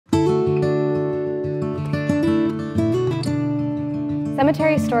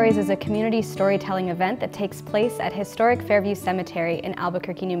Cemetery Stories is a community storytelling event that takes place at historic Fairview Cemetery in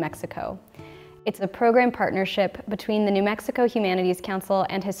Albuquerque, New Mexico. It's a program partnership between the New Mexico Humanities Council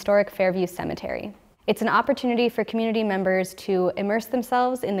and historic Fairview Cemetery. It's an opportunity for community members to immerse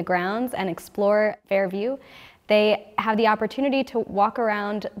themselves in the grounds and explore Fairview. They have the opportunity to walk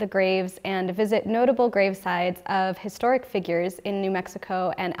around the graves and visit notable gravesites of historic figures in New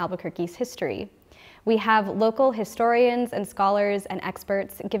Mexico and Albuquerque's history. We have local historians and scholars and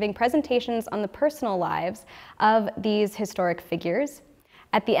experts giving presentations on the personal lives of these historic figures.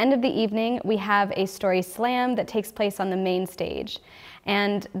 At the end of the evening, we have a story slam that takes place on the main stage.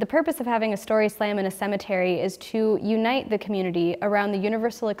 And the purpose of having a story slam in a cemetery is to unite the community around the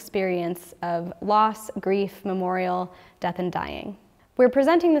universal experience of loss, grief, memorial, death, and dying. We're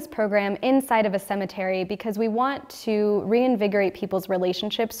presenting this program inside of a cemetery because we want to reinvigorate people's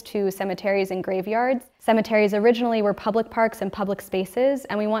relationships to cemeteries and graveyards. Cemeteries originally were public parks and public spaces,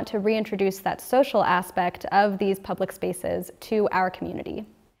 and we want to reintroduce that social aspect of these public spaces to our community.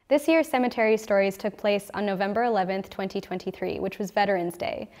 This year's Cemetery Stories took place on November 11th, 2023, which was Veterans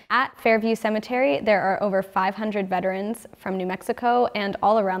Day. At Fairview Cemetery, there are over 500 veterans from New Mexico and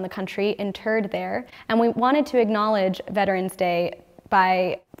all around the country interred there, and we wanted to acknowledge Veterans Day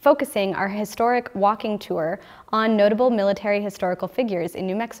by focusing our historic walking tour on notable military historical figures in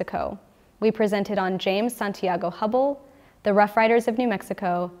New Mexico. We presented on James Santiago Hubbell, the Rough Riders of New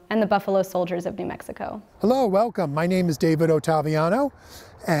Mexico, and the Buffalo Soldiers of New Mexico. Hello, welcome. My name is David Ottaviano,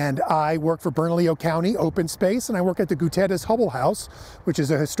 and I work for Bernalillo County Open Space, and I work at the Gutierrez-Hubbell House, which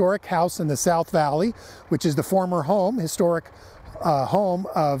is a historic house in the South Valley, which is the former historic home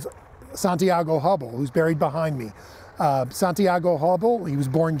of Santiago Hubbell, who's buried behind me. Santiago Hubbell, he was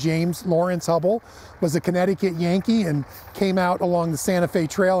born James Lawrence Hubbell, was a Connecticut Yankee and came out along the Santa Fe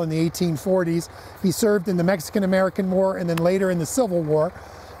Trail in the 1840s. He served in the Mexican-American War and then later in the Civil War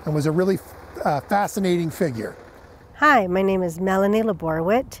and was a really fascinating figure. Hi, my name is Melanie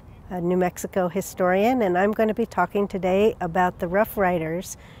Laborowit, a New Mexico historian, and I'm going to be talking today about the Rough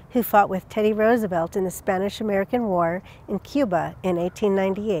Riders who fought with Teddy Roosevelt in the Spanish-American War in Cuba in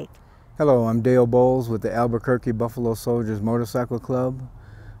 1898. Hello, I'm Dale Bowles with the Albuquerque Buffalo Soldiers Motorcycle Club.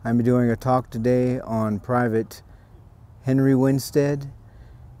 I'm doing a talk today on Private Henry Winstead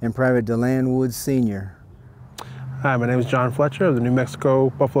and Private DeLand Woods Sr. Hi, my name is John Fletcher of the New Mexico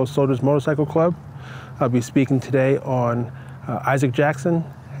Buffalo Soldiers Motorcycle Club. I'll be speaking today on Isaac Jackson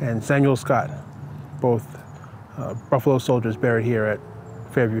and Samuel Scott, both Buffalo soldiers buried here at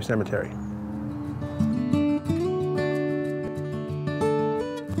Fairview Cemetery.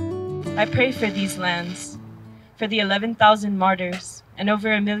 I pray for these lands, for the 11,000 martyrs and over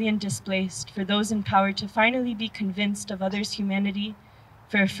 1 million displaced, for those in power to finally be convinced of others' humanity,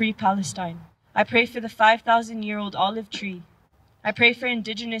 for a free Palestine. I pray for the 5,000-year-old olive tree. I pray for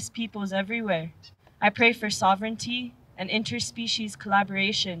indigenous peoples everywhere. I pray for sovereignty and interspecies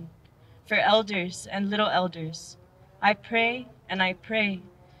collaboration, for elders and little elders. I pray, and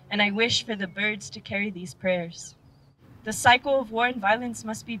I wish for the birds to carry these prayers. The cycle of war and violence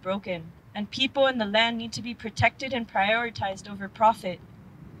must be broken, and people in the land need to be protected and prioritized over profit.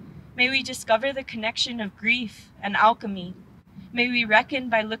 May we discover the connection of grief and alchemy. May we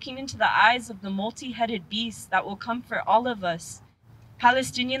reckon by looking into the eyes of the multi-headed beast that will come for all of us.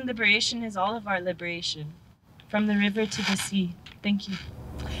 Palestinian liberation is all of our liberation, from the river to the sea. Thank you.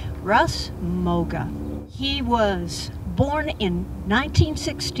 Russ Moga. He was born in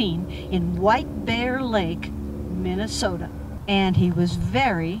 1916 in White Bear Lake, Minnesota, and he was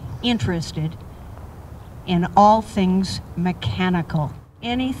very interested in all things mechanical.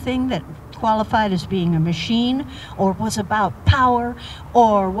 Anything that qualified as being a machine or was about power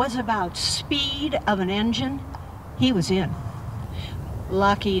or was about speed of an engine, he was in.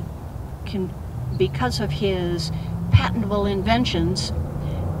 Lockheed, because of his patentable inventions,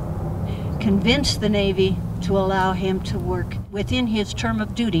 convinced the Navy to allow him to work within his term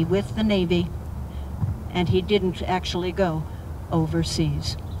of duty with the Navy, and he didn't actually go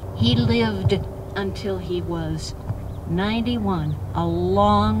overseas. He lived until he was 91, a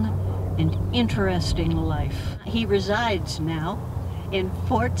long and interesting life. He resides now in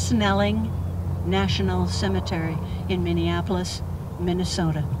Fort Snelling National Cemetery in Minneapolis,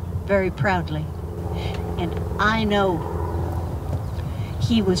 Minnesota, very proudly. And I know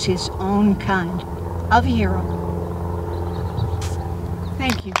he was his own kind of hero.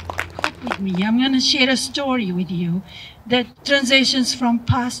 Thank you. With me, I'm going to share a story with you that transitions from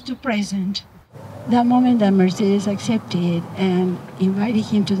past to present. That moment that Mercedes accepted and invited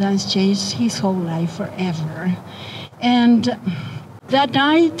him to dance changed his whole life forever. And that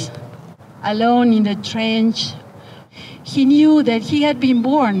night, alone in the trench, he knew that he had been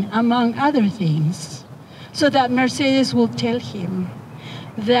born, among other things, so that Mercedes will tell him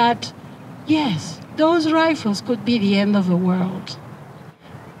that, yes, those rifles could be the end of the world.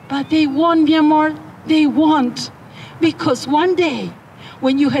 But they won't, mi amor, they won't. Because one day,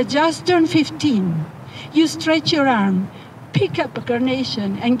 when you had just turned 15, you stretched your arm, picked up a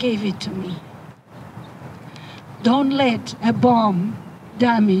carnation, and gave it to me. Don't let a bomb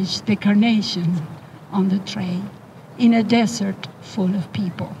damage the carnation on the tray in a desert full of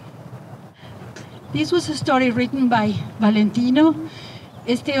people. This was a story written by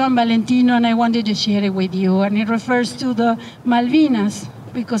Esteban Valentino, and I wanted to share it with you. And it refers to the Malvinas,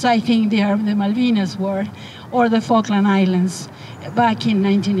 because I think they are the Malvinas War, or the Falkland Islands, back in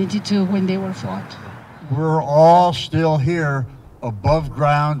 1982 when they were fought. We're all still here above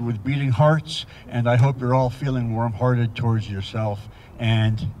ground with beating hearts, and I hope you're all feeling warm-hearted towards yourself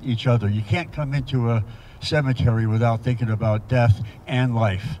and each other. You can't come into a cemetery without thinking about death and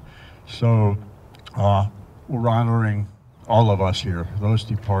life. So we're honoring all of us here, those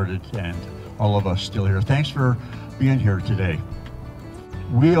departed and all of us still here. Thanks for being here today.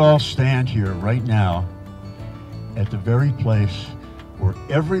 We all stand here right now at the very place where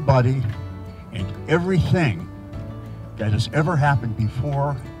everybody and everything that has ever happened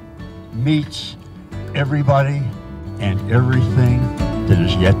before meets everybody and everything that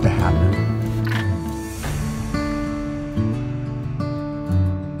is yet to happen.